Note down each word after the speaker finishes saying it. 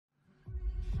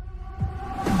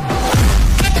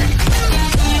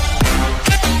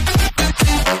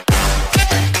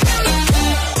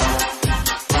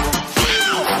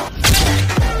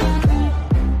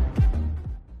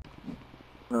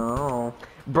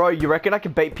Bro, you reckon I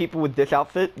can bait people with this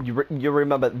outfit? You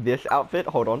remember this outfit?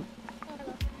 Hold on.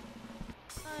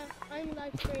 I'm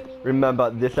live streaming. Remember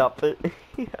this outfit?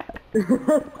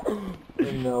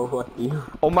 No, what you?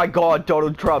 Oh my god,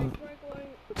 Donald Trump.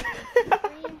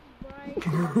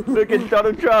 Look at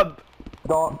Donald Trump.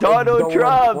 Donald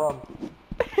Trump.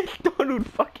 It's Donald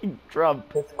fucking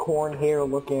Trump. His corn hair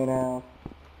looking ass.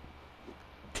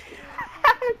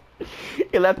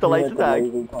 He left the laser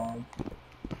tag.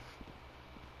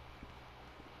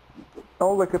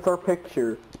 Oh, look, it's our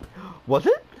picture. Was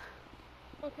it?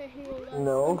 Okay, he will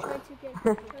No.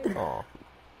 Oh,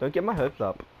 don't get my hopes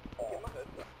up.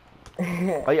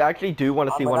 I actually do want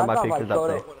to see one of my pictures up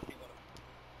there.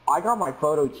 I got my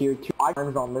photo here too.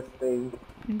 I'm on this thing.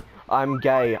 I'm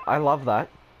gay. I love that.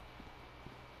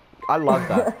 I love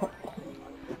that.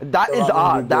 That is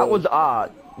art. That was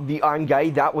art. The I'm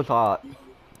gay, that was art.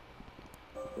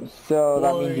 So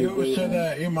that Boy, means whoever said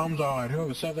that, your mom's hard.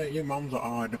 Whoever said that, your mom's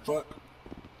hard. The fuck?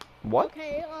 What?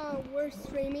 Okay, we're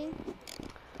streaming.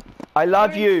 I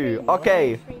love We're in you. stream. Okay.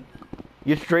 We're in stream.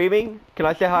 You're streaming? Can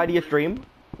I say hi to your stream?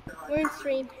 We're in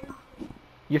stream.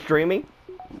 You're streaming?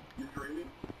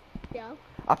 Yeah.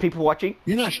 Are people watching?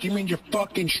 You're not streaming, you're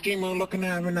fucking streaming looking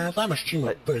at me ass. I'm a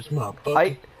streamer first,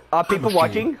 motherfucker. Are people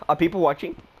watching? Are people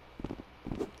watching?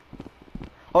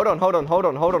 Hold on.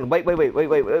 Wait.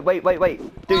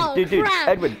 Dude. Crap.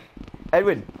 Edwin.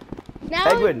 Now,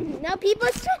 Edwin. now people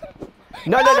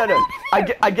No.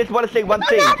 I just want to say one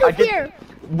thing.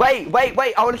 Wait.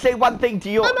 I want to say one thing to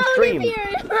your stream.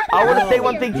 I want to say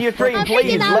one thing to your stream,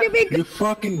 please. You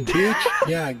fucking bitch.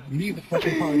 Yeah, leave the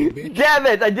fucking party, bitch. Damn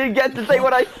it! I didn't get to say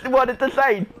what I wanted to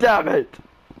say. Damn it!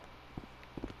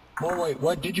 Oh wait,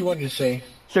 what did you want to say?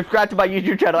 Subscribe to my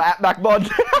YouTube channel at MacMods.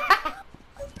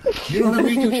 You don't have a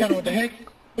YouTube channel, what the heck?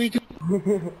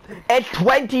 It's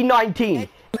 2019.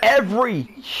 Every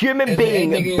human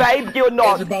being, babe or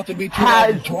not,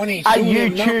 has a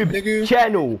YouTube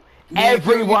channel.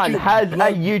 Everyone has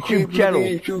a YouTube channel.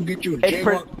 It's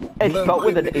spelled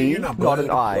with an E, not an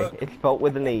I. It's spelled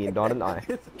with an E, not an I.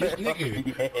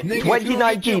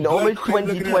 2019, almost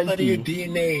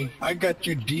 2020. I got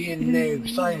your DNA,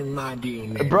 sign my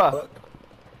DNA. Bruh.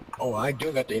 Oh, I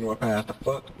do got the N-word pass. The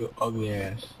fuck, you ugly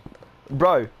ass.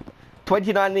 Bro,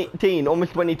 2019,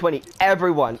 almost 2020.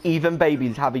 Everyone, even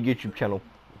babies, have a YouTube channel.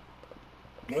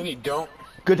 No, they don't.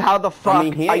 Good, how the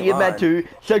fuck are you meant to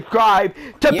subscribe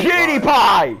to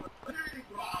PewDiePie?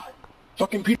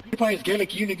 Fucking PewDiePie is gay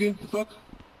like you, nigga. The fuck?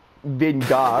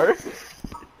 Vingar.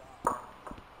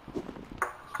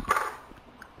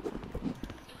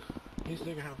 This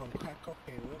nigga have some crack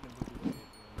cocaine living.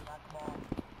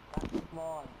 Come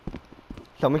on.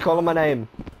 Someone call him my name.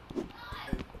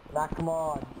 Come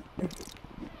on.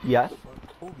 Yes.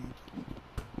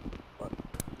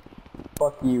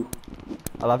 Fuck you.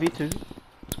 I love you too.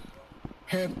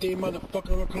 Half day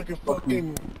motherfucker look like a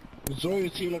fucking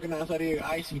Zoyity looking outside here,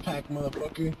 icy pack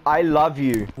motherfucker. I love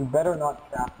you. You better not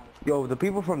stop. Yo, the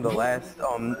people from the last,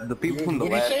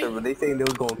 server, they saying they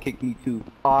was gonna kick me too.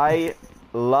 I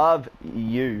love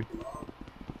you.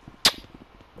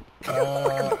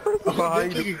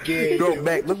 Behind you. Go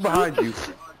back, look behind you.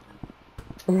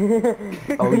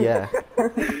 Oh yeah.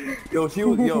 Yo,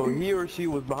 he or she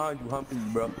was behind you, humping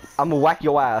you, bro. I'ma whack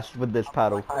your ass with this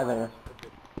paddle. Hi there.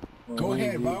 Go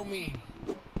ahead, about me.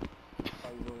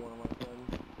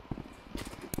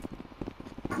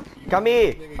 Come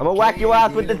here. I'ma whack your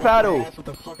ass with this paddle.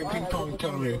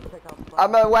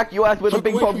 I'ma whack your ass with a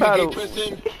ping pong paddle.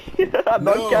 I'm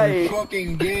not gay.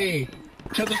 Fucking gay.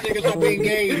 Tell this nigga stop being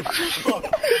gay.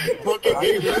 Fucking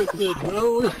gay person,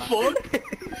 bro. Fuck.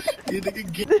 You nigga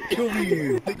get kill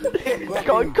me.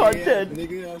 Content.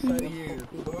 Nigga outside of here.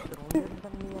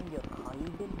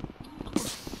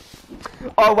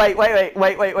 Oh wait.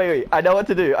 I know what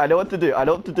to do.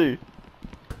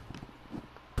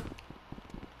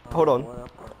 Hold on.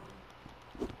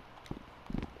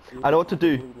 I know what to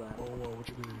do. What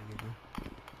you gonna do, nigga?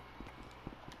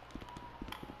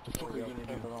 The fuck are you gonna do?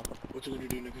 What you gonna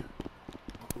do, nigga?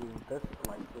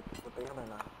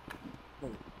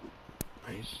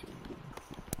 Nice.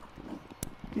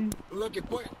 Look at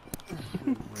boy.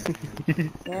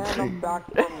 And I'm back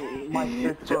from my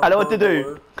sister. I know what to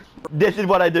do. This is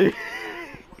what I do.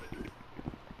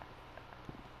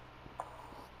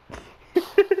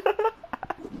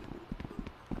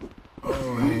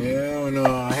 Oh hell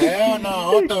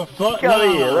no, what the fuck? Come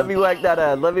here, let me whack that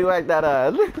ass, No.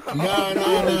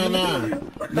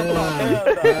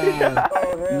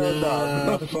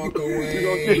 The fuck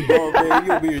away. You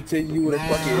gonna be chasing you with a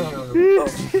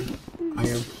fucking. I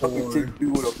am fucking chick be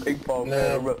with a ping pong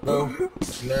man, bro.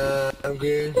 Nah, I'm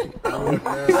good.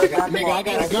 Nigga,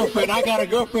 I got a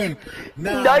girlfriend.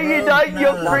 Nah, No, you don't.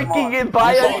 You're nah. freaking in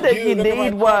bio said you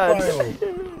need one.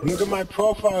 Look at my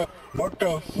profile. What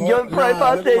the fuck? Your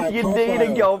profile look at my says you need a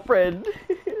profile. girlfriend.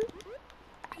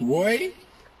 What?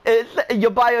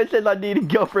 Your bio says I need a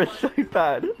girlfriend so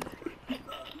bad.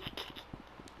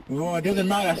 Well, it doesn't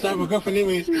matter. I still have a girlfriend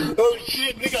anyways. Oh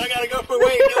shit, nigga, I got a girlfriend.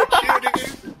 Wait, no, chill, nigga.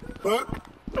 Fuck.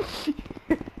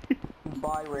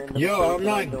 Yo, I'm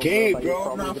not gay,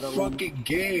 bro. I'm not fucking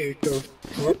gay. The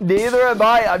fuck? Neither am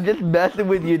I. I'm just messing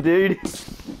with you, dude.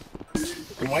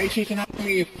 Why you chasing after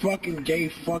me, you fucking gay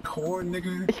fuck whore,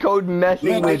 nigga? It's called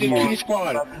messing with you. Look,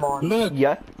 squad. Look.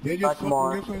 Yeah. There's your fucking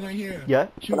girlfriend right here. Yeah.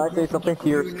 Can I say something to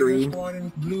your stream?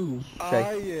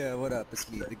 Yeah, what up? It's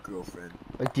me, the girlfriend.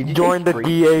 Did you Join the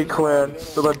stream? DA clan,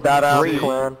 so the data Stream.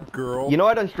 clan. Girl. You know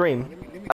I don't stream.